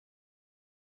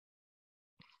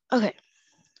Okay,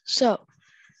 so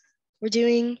we're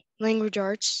doing language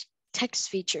arts text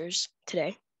features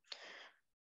today.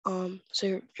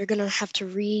 So you're gonna have to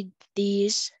read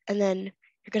these, and then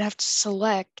you're gonna have to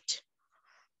select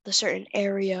the certain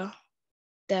area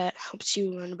that helps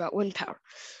you learn about wind power.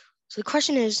 So the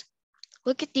question is,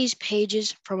 look at these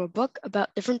pages from a book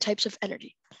about different types of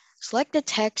energy. Select the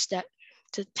text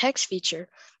feature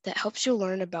that helps you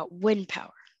learn about wind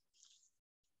power.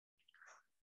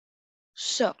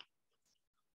 So,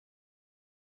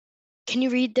 can you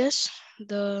read this,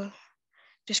 the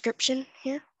description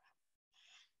here?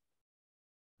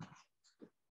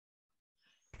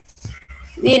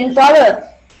 Wind power.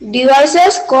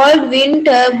 Devices called wind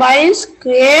turbines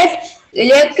create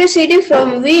electricity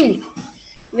from wind.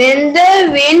 When the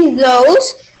wind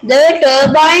blows, the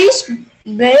turbine's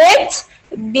blades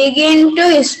begin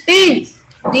to spin.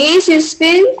 These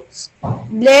spin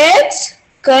blades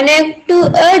connect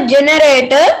to a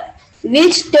generator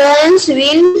which turns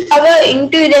wind power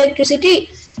into electricity.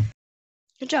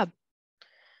 Good job.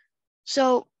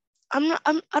 So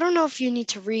I don't know if you need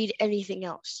to read anything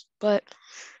else, but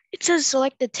it says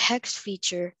select the text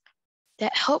feature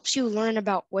that helps you learn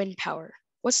about wind power.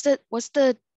 What's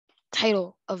the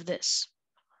title of this?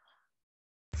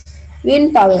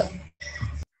 Wind power.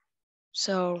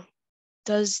 So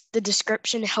does the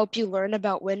description help you learn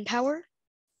about wind power?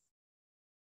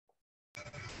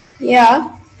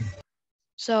 Yeah.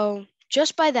 So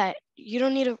just by that, you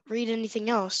don't need to read anything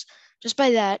else. Just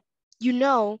by that, you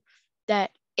know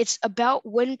that it's about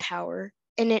wind power,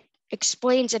 and it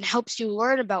explains and helps you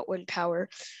learn about wind power,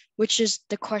 which is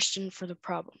the question for the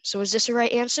problem. So is this the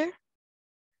right answer?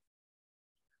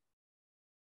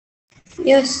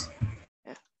 Yes.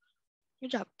 Yeah.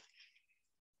 Good job.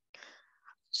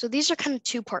 So these are kind of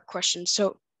two-part questions.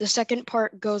 So the second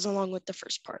part goes along with the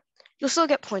first part. You'll still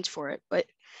get points for it, but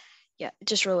yeah, it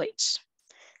just relates.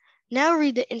 Now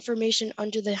read the information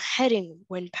under the heading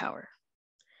wind power.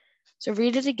 So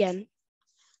read it again.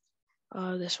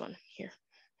 This one here.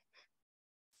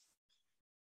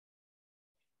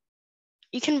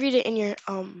 You can read it in your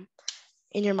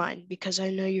mind because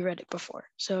I know you read it before.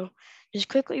 So just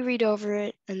quickly read over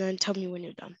it and then tell me when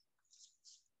you're done.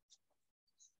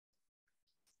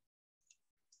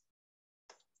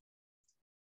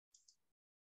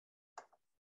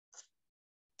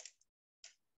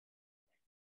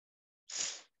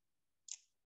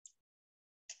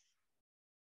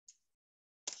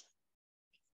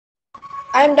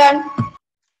 I'm done.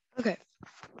 Okay.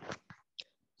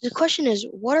 The question is,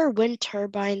 what are wind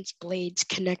turbines blades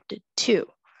connected to?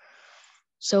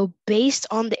 So based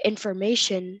on the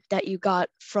information that you got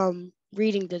from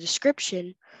reading the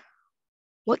description,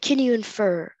 what can you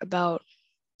infer about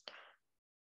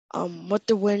what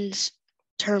the wind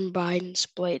turbines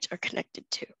blades are connected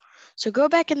to? So go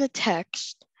back in the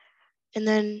text and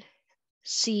then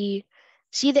see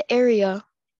the area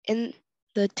in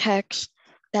the text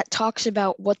that talks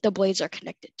about what the blades are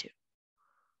connected to.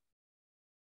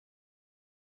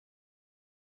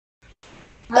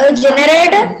 A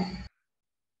generator?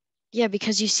 Yeah,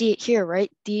 because you see it here,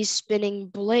 right? These spinning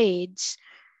blades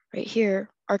right here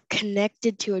are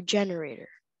connected to a generator.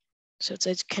 So it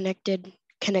says connect to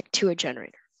a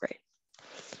generator, right?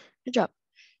 Good job.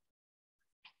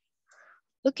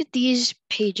 Look at these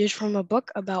pages from a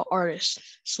book about artists.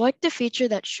 Select the feature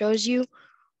that shows you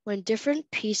when different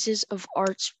pieces of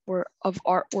art were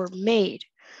made.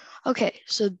 Okay,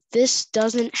 so this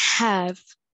doesn't have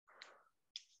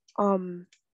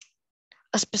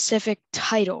a specific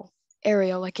title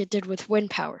area like it did with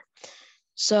wind power.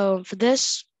 So for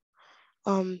this,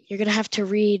 you're gonna have to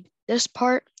read this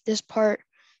part, this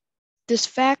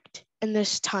fact, and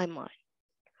this timeline.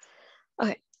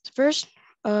 Okay, so first,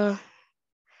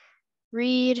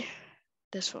 read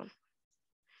this one.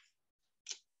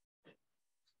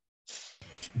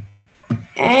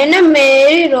 Anna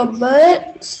Mary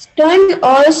Robertson,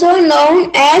 also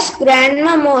known as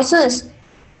Grandma Moses,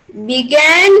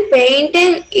 began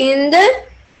painting in the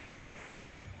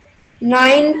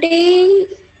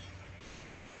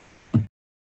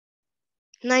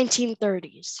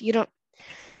 1930s.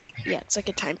 It's like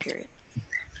a time period.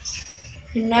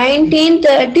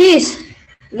 1930s,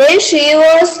 when she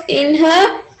was in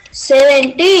her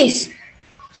 70s.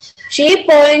 She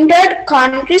painted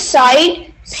countryside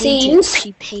scenes.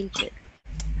 She painted.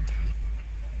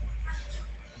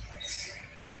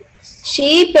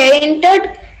 She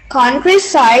painted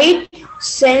countryside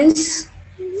scenes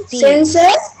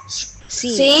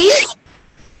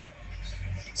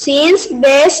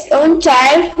based on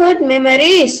childhood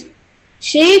memories.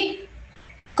 She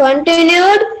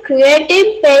continued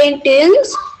creative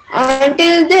paintings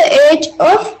until the age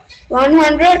of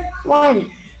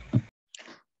 101.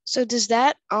 So does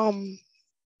that okay,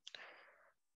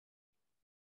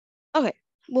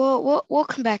 we'll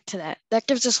come back to that. That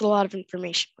gives us a lot of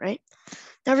information, right?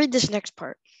 Now read this next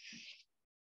part.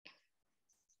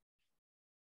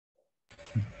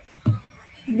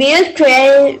 Bill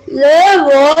Taylor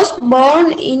was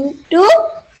born into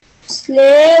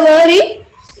slavery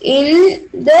in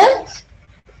the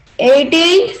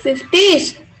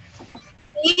 1850s.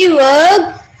 He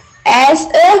worked as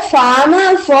a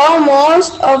farmer for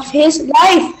most of his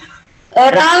life.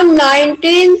 Around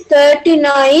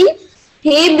 1939,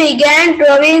 he began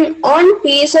drawing on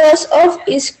pieces of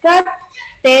scrap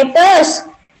papers.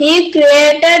 He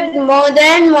created more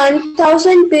than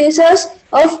 1,000 pieces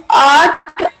of art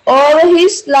over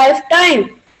his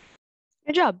lifetime.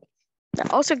 Good job.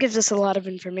 That also gives us a lot of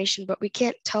information, but we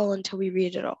can't tell until we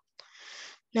read it all.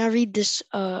 Now read this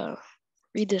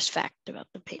fact about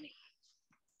the painting.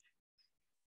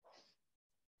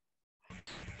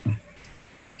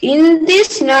 In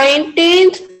this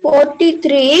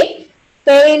 1943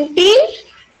 painting,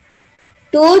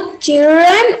 two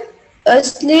children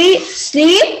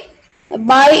sleep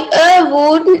by a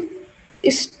wood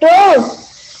stove.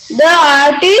 The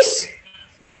artist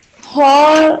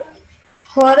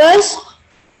Horace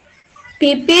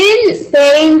Pippin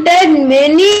painted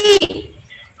many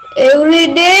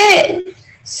everyday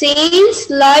scenes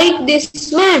like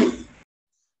this one.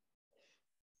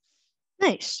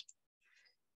 Nice.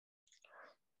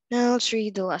 Now let's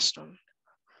read the last one.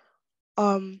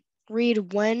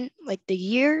 Read when, like the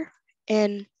year,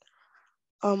 and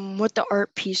what the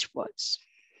art piece was.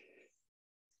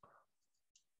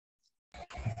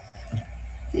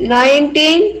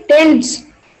 1910s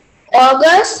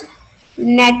August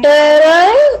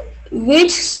natural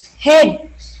witch's head.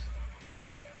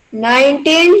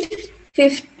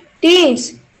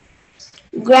 1950s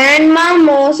Grandma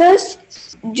Moses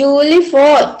Julie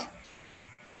 4th.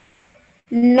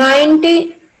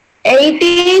 18th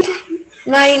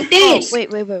 90s.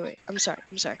 Oh, wait. I'm sorry.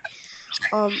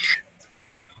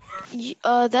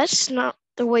 That's not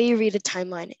the way you read a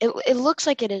timeline. It looks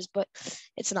like it is, but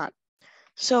it's not.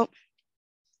 So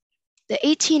the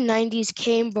 1890s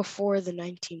came before the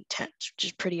 1910s, which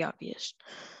is pretty obvious.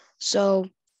 So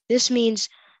this means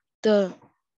the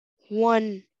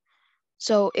one,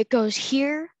 so it goes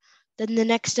here, then the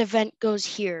next event goes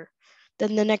here,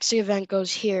 then the next event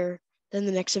goes here, then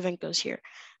the next event goes here.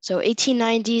 So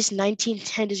 1890s,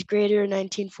 1910 is greater,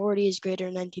 1940 is greater,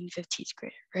 1950 is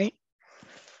greater, right?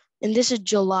 And this is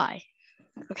July,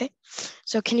 okay?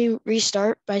 So can you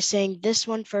restart by saying this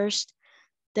one first,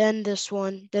 then this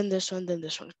one, then this one, then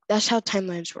this one? That's how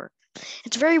timelines work.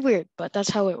 It's very weird, but that's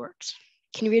how it works.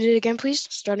 Can you read it again, please?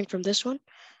 Starting from this one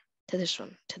to this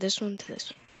one, to this one, to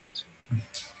this one.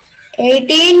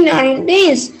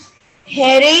 1890s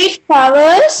Harriet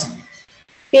Powers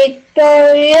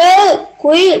pictorial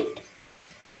quilt.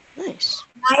 Nice.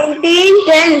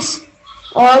 1910s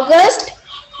August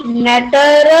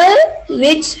natural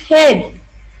witch head.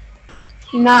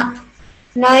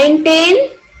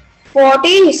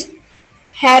 1940s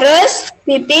Harris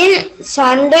Pippin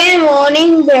Sunday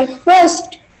morning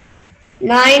breakfast.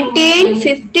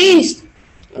 1950s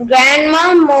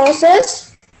Grandma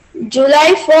Moses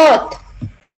July 4th.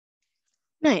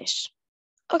 Nice.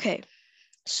 Okay,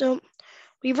 so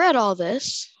we read all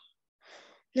this.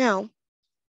 Now,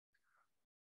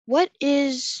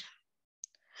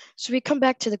 so we come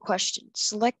back to the question.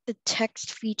 Select the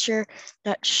text feature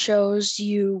that shows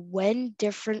you when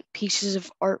different pieces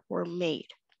of art were made.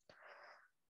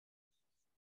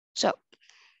 So,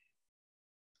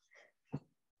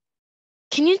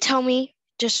 can you tell me,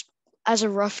 just as a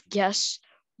rough guess,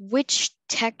 which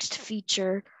text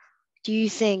feature do you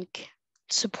think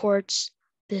supports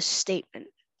this statement?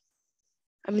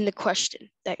 I mean, the question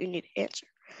that you need to answer.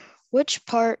 Which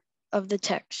part of the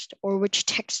text or which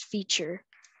text feature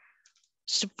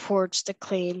supports the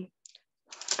claim,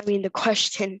 the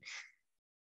question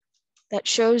that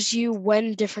shows you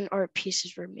when different art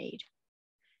pieces were made?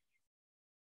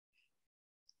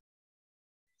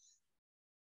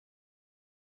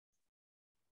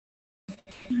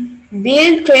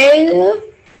 Bill Taylor.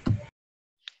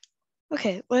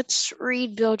 Okay, let's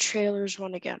read Bill Traylor's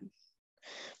one again.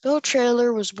 Bill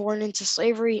Traylor was born into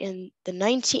slavery in the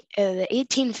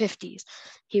 1850s.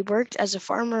 He worked as a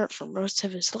farmer for most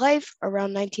of his life.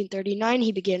 Around 1939,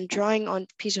 he began drawing on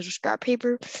pieces of scrap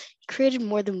paper. He created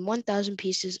more than 1,000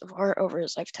 pieces of art over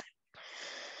his lifetime.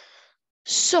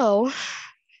 So,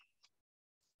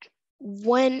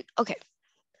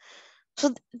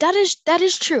 so that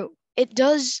is true.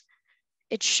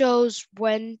 It shows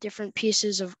when different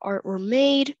pieces of art were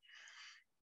made.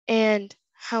 and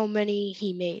how many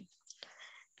he made.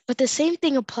 But the same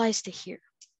thing applies to here.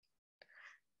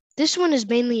 This one is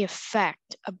mainly a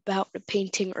fact about the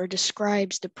painting or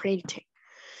describes the painting.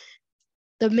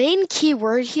 The main key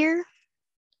word here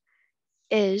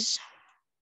is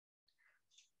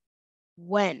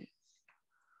when.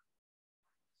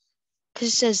 Because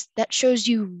it says that shows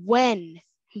you when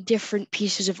different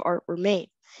pieces of art were made.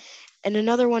 And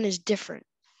another one is different.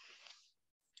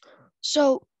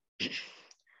 So to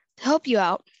help you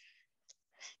out,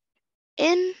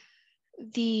 in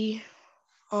the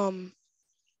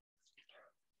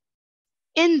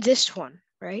in this one,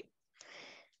 right?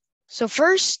 So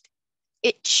first,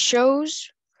 it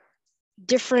shows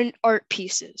different art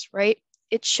pieces, right?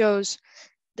 It shows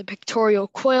the pictorial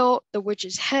quilt, the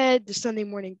witch's head, the Sunday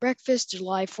morning breakfast,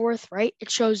 July 4th, right?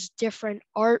 It shows different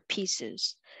art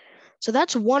pieces. So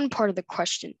that's one part of the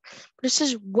question. But this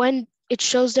is when it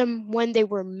shows them when they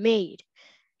were made.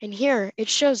 And here it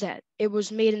shows that it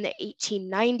was made in the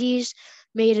 1890s,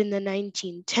 made in the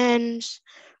 1910s,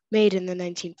 made in the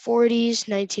 1940s,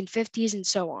 1950s, and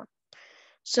so on.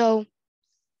 So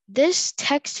this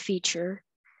text feature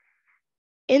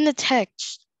in the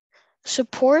text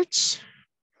supports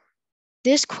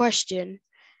this question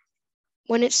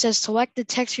when it says select the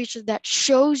text feature that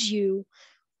shows you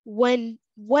when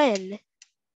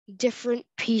different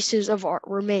pieces of art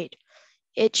were made.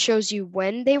 It shows you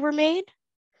when they were made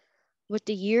with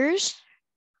the years.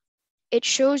 It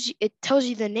tells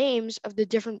you the names of the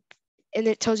different, and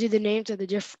it tells you the names of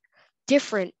the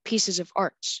different pieces of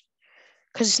arts.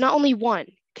 Because it's not only one,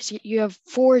 because you have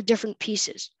 4 different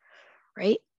pieces,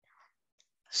 right?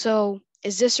 So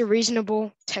is this a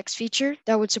reasonable text feature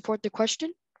that would support the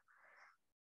question?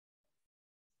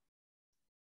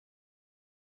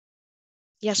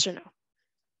 Yes or no?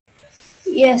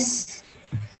 Yes.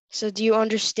 So do you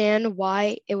understand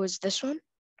why it was this one?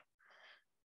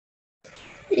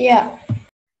 Yeah.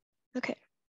 Okay,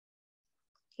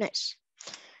 nice.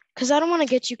 Because I don't want to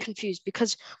get you confused,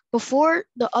 because before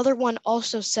the other one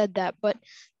also said that, but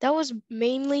that was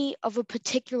mainly of a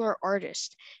particular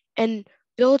artist. And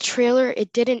Bill Trailer,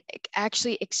 it didn't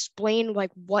actually explain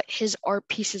like what his art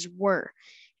pieces were.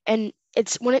 And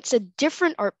it's when it said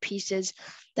different art pieces,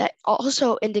 that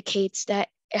also indicates that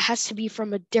it has to be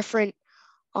from a different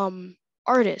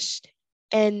artist.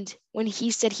 And when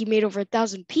he said he made over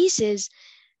 1,000 pieces,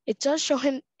 it does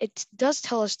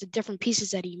tell us the different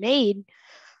pieces that he made,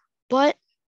 but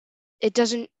it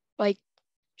doesn't like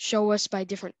show us by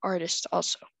different artists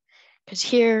also. Because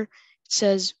here it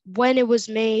says when it was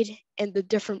made and the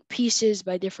different pieces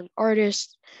by different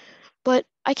artists. But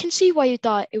I can see why you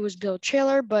thought it was Bill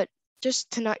Trailer, but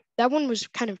just to not, that one was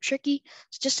kind of tricky.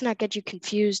 So just to not get you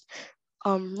confused,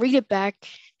 read it back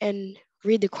and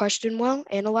read the question well,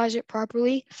 analyze it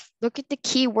properly, look at the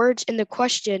key words in the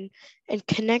question and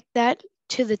connect that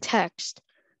to the text,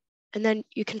 and then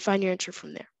you can find your answer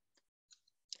from there.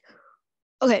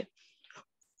 Okay,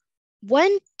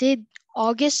 when did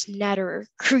August Natterer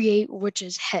create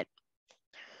Witch's Head?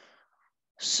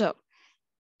 So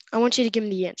I want you to give me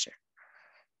the answer.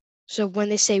 So when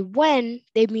they say when,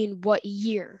 they mean what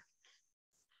year.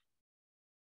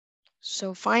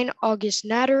 So find August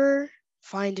Natterer,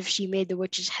 find if she made the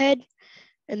witch's head,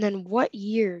 and then what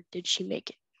year did she make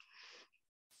it?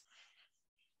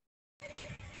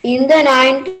 In the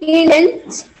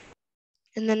 1910s.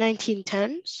 In the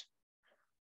 1910s?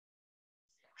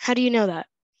 How do you know that?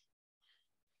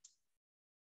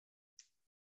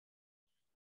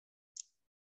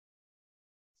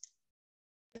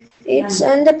 It's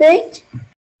on the page.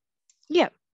 Yeah,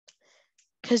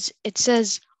 because it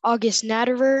says August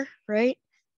Natterer, right?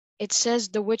 It says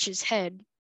the witch's head,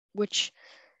 which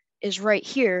is right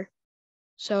here.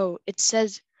 So it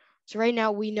says, so right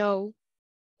now we know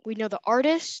the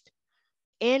artist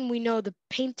and we know the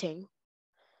painting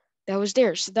that was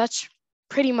there. So that's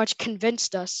pretty much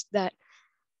convinced us that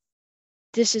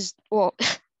this is, well,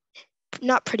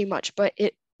 not pretty much, but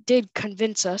it did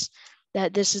convince us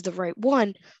that this is the right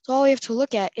one. So all we have to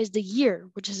look at is the year,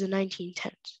 which is the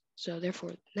 1910s. So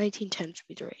therefore, 1910s would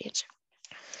be the right answer.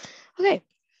 Okay,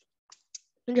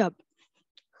 good job.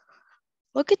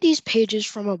 Look at these pages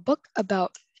from a book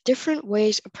about different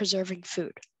ways of preserving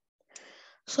food.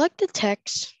 Select the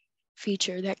text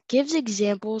feature that gives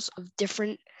examples of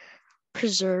different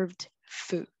preserved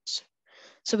foods.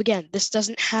 So again, this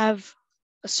doesn't have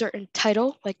a certain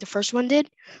title like the first one did.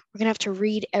 We're gonna have to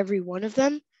read every one of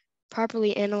them,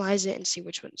 properly analyze it, and see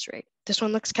which one's right. This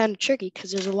one looks kind of tricky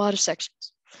because there's a lot of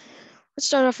sections. Let's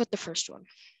start off with the first one.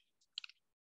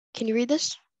 Can you read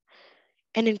this?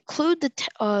 And include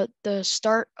the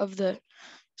start of the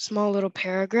small little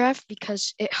paragraph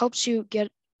because it helps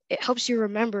you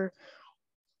remember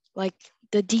like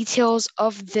the details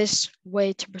of this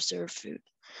way to preserve food.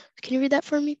 Can you read that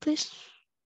for me, please?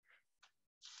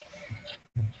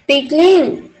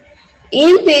 Pickling.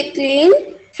 In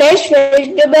pickling, fresh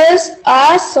vegetables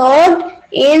are soaked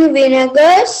in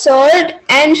vinegar, salt,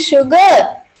 and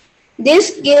sugar.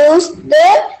 This gives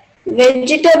the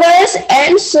vegetables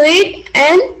a sweet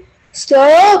and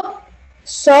sour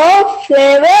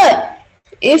flavor.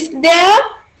 If they are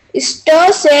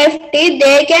stored safely,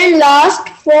 they can last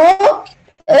for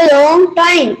a long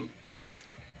time.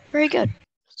 Very good.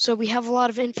 So we have a lot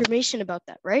of information about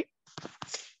that, right?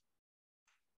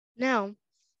 Now,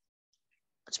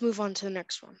 let's move on to the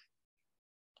next one.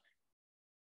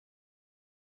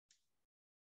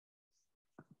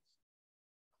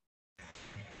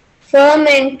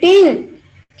 Fermenting.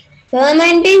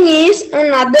 Fermenting is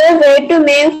another way to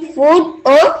make food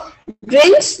or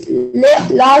drinks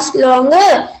last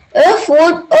longer. A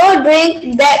food or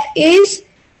drink that is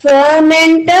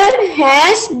fermented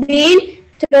has been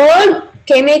through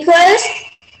chemical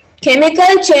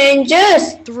changes.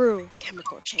 Through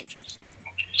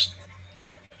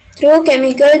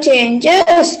chemical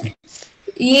changes,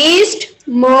 yeast,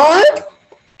 mold,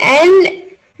 and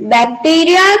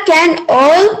bacteria can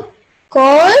all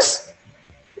cause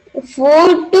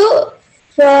food to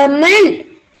ferment.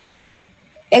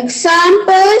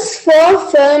 Examples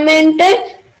for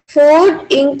fermented food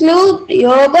include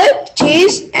yogurt,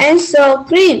 cheese, and sour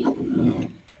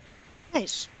cream.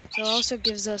 Nice. So it also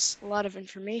gives us a lot of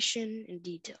information and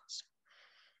details.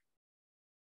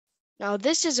 Now,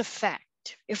 this is a fact.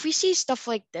 If we see stuff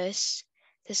like this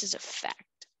is a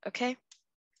fact, okay?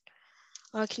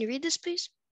 Can you read this, please?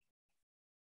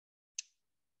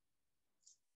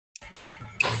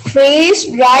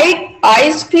 Freeze-dried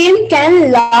ice cream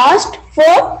can last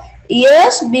for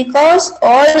years because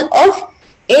all of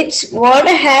its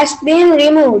water has been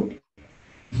removed.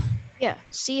 Yeah,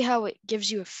 see how it gives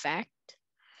you a fact,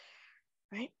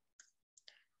 right?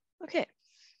 Okay.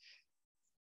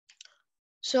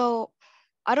 So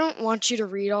I don't want you to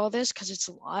read all this because it's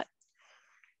a lot.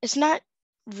 It's not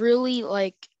really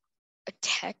like a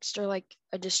text or like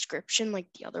a description like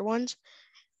the other ones.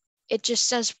 It just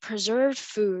says preserved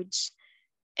foods,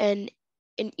 and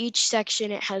in each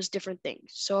section it has different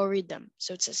things. So I'll read them.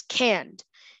 So it says canned.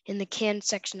 In the canned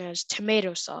section it has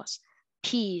tomato sauce,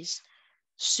 peas,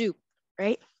 soup,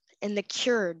 right? In the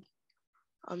cured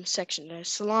section it has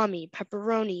salami,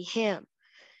 pepperoni, ham.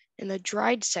 In the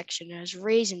dried section it has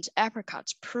raisins,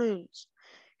 apricots, prunes.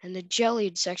 In the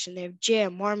jellied section they have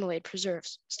jam, marmalade,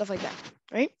 preserves, stuff like that,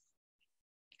 right?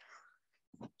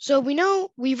 So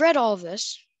we read all of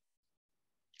this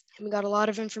and we got a lot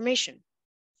of information.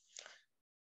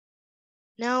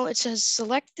 Now it says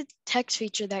select the text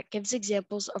feature that gives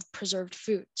examples of preserved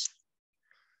foods.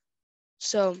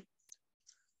 So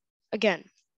again,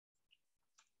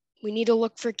 we need to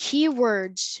look for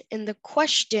keywords in the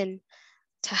question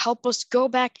to help us go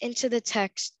back into the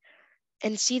text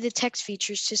and see the text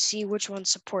features to see which ones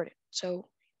support it. So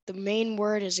the main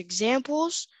word is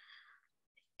examples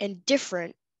and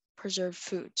different preserved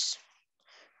foods,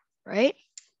 right?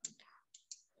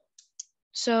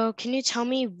 So can you tell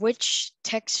me which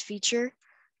text feature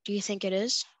do you think it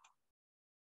is?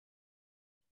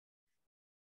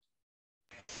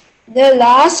 The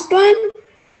last one?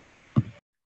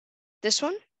 This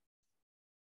one?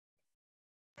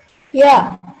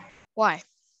 Yeah. Why?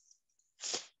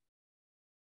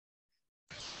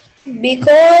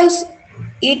 Because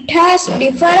it has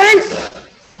different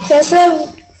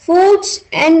preserved foods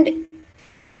and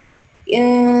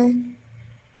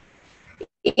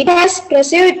it has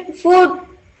preserved food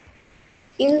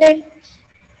in the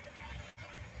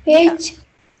page.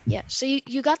 Yeah, so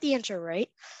you got the answer right.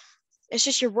 It's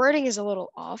just your wording is a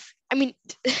little off. I mean,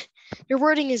 your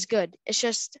wording is good. It's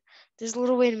just there's a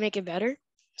little way to make it better.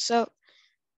 So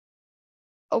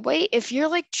a way, if you're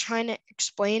like trying to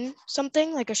explain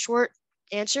something, like a short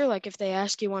answer, like if they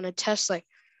ask you on a test, like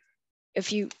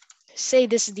if you say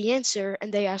this is the answer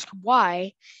and they ask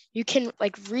why, you can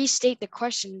like restate the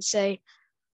question and say,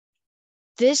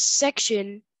 this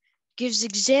section gives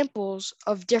examples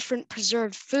of different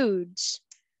preserved foods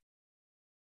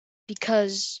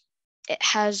because it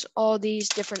has all these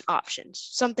different options,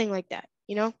 something like that,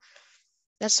 you know?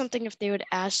 That's something if they would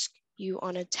ask you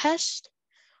on a test,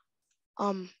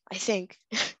 I think,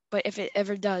 but if it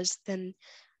ever does, then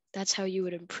that's how you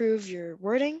would improve your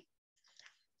wording.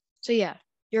 So yeah,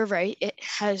 you're right. It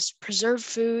has preserved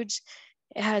foods.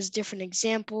 It has different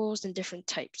examples and different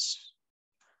types.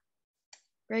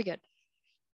 Very good.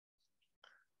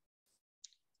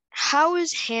 how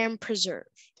is ham preserved?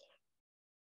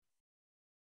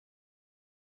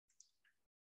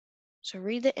 So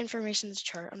read the information in this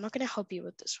chart. I'm not going to help you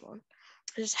with this one.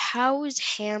 Just how is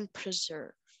ham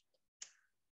preserved?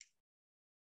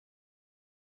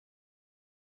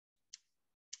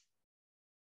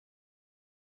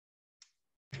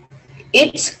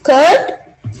 It's cured.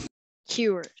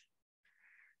 Cured.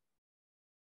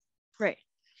 Right.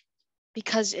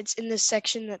 Because it's in this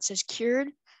section that says cured,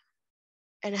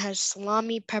 and it has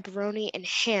salami, pepperoni, and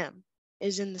ham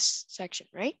is in this section,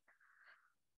 right?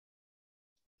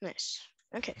 Nice.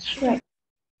 Okay. Right.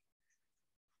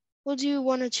 We'll do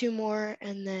one or two more,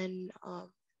 and then,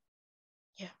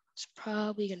 yeah, it's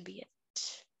probably going to be it.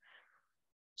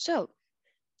 So,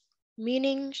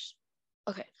 meanings.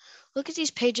 Okay, look at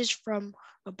these pages from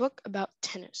a book about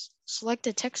tennis. Select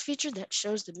a text feature that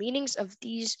shows the meanings of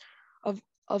these of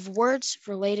words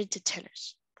related to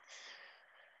tennis.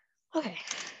 Okay,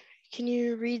 can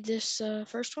you read this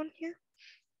first one here?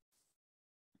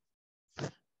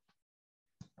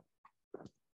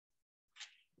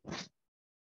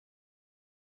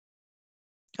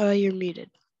 You're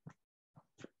muted.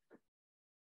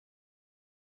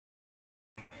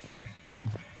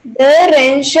 The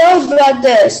Renshaw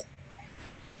brothers.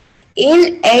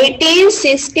 In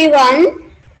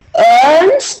 1861,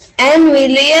 Ernst and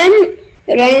William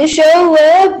Renshaw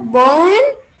were born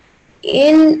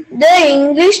in the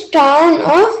English town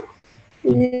of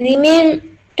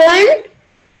Leamington.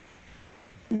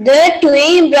 The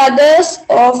twin brothers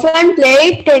often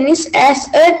played tennis as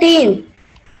a team.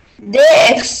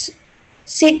 Their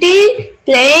exciting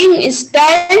playing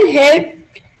style helped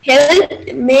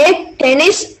make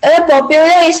tennis a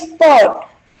popular sport.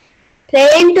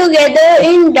 Playing together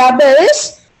in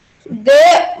doubles,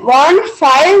 they won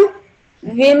 5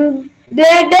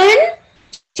 Wimbledon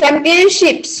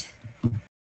championships.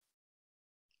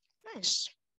 Nice.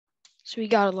 So we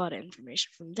got a lot of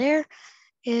information from there.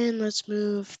 And let's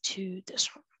move to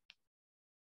this one.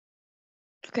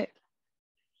 Okay.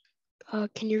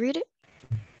 Can you read it?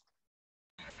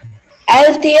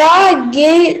 Althea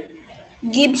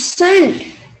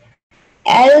Gibson.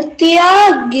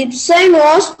 Althea Gibson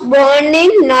was born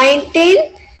in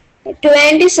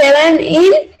 1927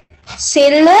 in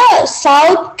Silla,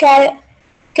 South Carolina.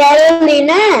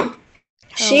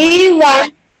 She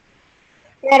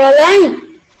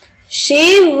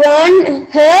won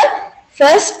her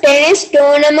first tennis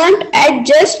tournament at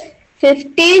just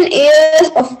 15 years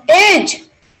of age.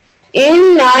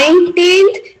 In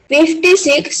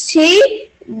 1956, she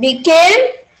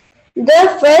became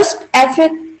the first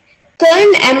African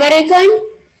American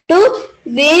to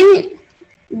win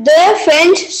the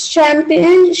French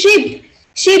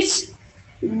championships.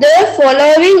 The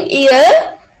following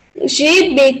year,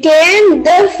 she became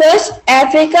the first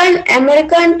African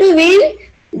American to win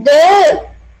the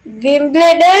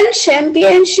Wimbledon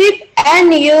Championship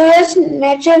and US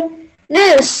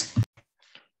Nationals.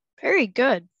 Very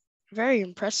good. Very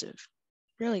impressive.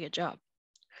 Really good job.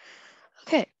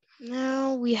 Okay,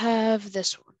 now we have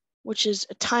this one, which is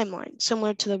a timeline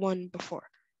similar to the one before.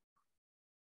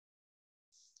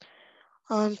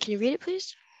 Can you read it,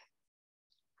 please?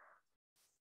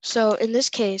 So in this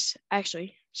case,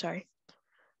 actually, sorry.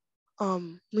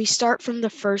 We start from the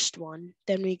first one,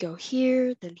 then we go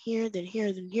here, then here, then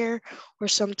here, then here, or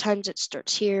sometimes it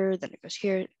starts here, then it goes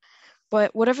here,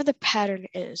 but whatever the pattern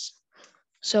is.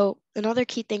 So another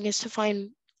key thing is to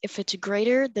find if it's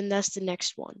greater, then that's the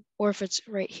next one, or if it's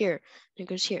right here, then it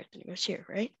goes here, then it goes here,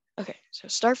 right? Okay, so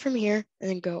start from here and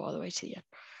then go all the way to the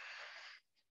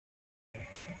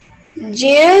end.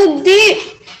 Jeu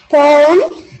de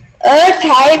paume, a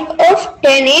type of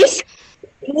tennis,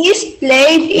 is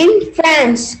played in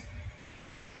France.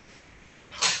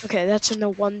 Okay, that's in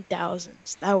the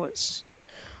 1000s. That was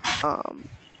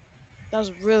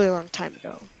a really long time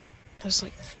ago.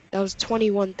 That was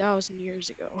 21,000 years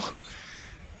ago.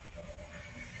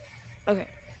 Okay.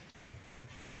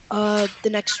 The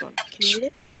next one. Can you read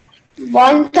it?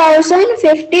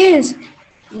 1015.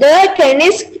 The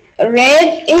tennis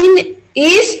racket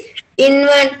is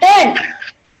invented.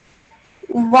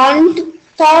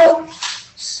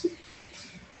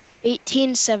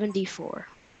 1874.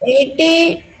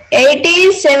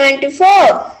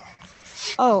 1874.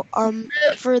 Oh,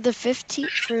 for the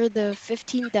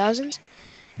 15,000s,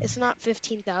 it's not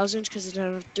 15,000 because it's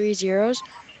not 3 zeros.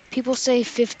 People say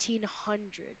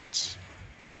 1500s.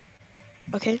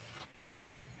 Okay.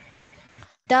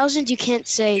 Thousands, you can't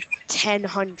say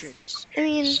 1000s. I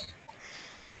mean,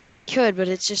 could, but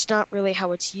it's just not really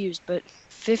how it's used. But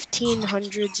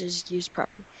 1500s is used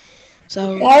properly.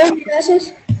 So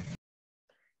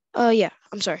Yeah,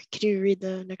 I'm sorry. Can you read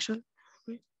the next one?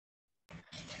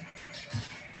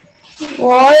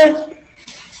 Walt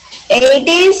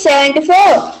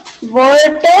 1874.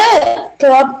 Walter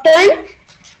Thornton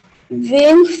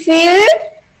Wingfield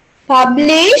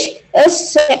published a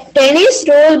tennis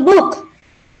rule book.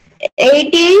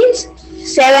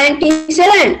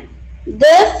 1877.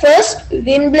 The first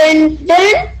Wimbledon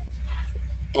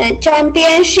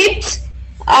championships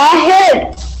are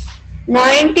held.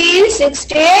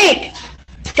 1968.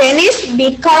 Tennis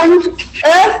becomes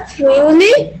a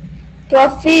fully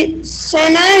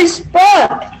professional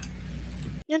sport.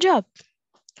 Good job.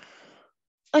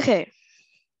 Okay.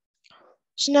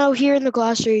 So now here in the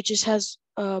glossary, it just has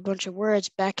a bunch of words: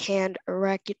 backhand, a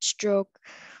racket stroke,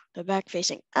 the back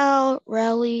facing out,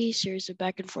 rally, series of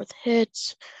back and forth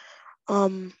hits,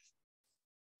 um,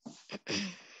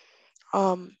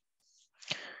 a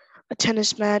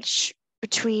tennis match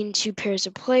between two pairs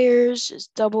of players is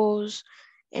doubles,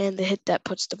 and the hit that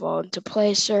puts the ball into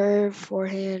play, serve,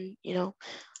 forehand, so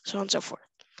on and so forth.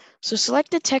 So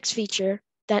select the text feature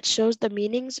that shows the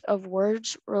meanings of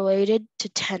words related to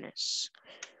tennis.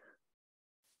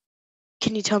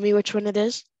 Can you tell me which one it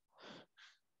is?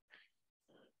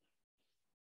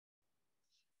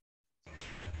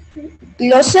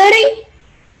 Glossary.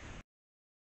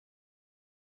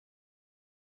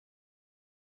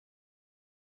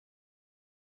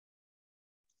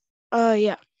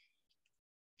 Yeah.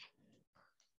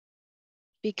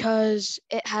 Because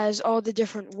it has all the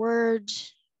different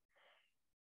words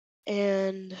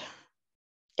and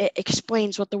it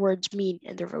explains what the words mean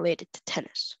and they're related to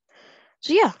tennis.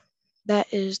 So yeah, that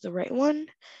is the right one.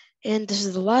 And this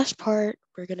is the last part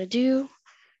we're gonna do.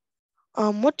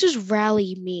 What does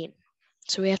rally mean?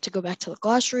 So we have to go back to the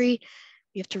glossary.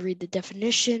 We have to read the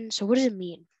definition. So what does it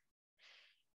mean?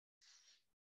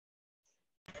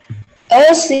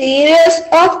 A series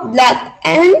of black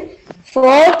and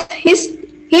forth hits.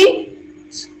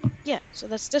 Yeah, so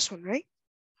that's this one, right?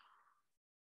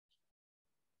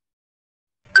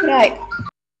 Right.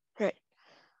 Right.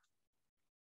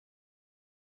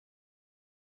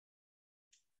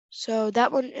 So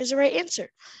that one is the right answer.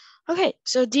 Okay,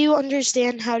 so do you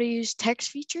understand how to use text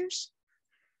features?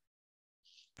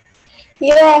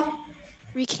 Yeah.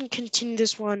 We can continue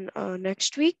this one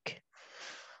next week.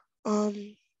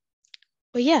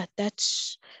 But yeah,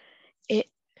 that's it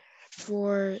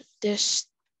for this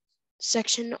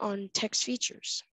section on text features.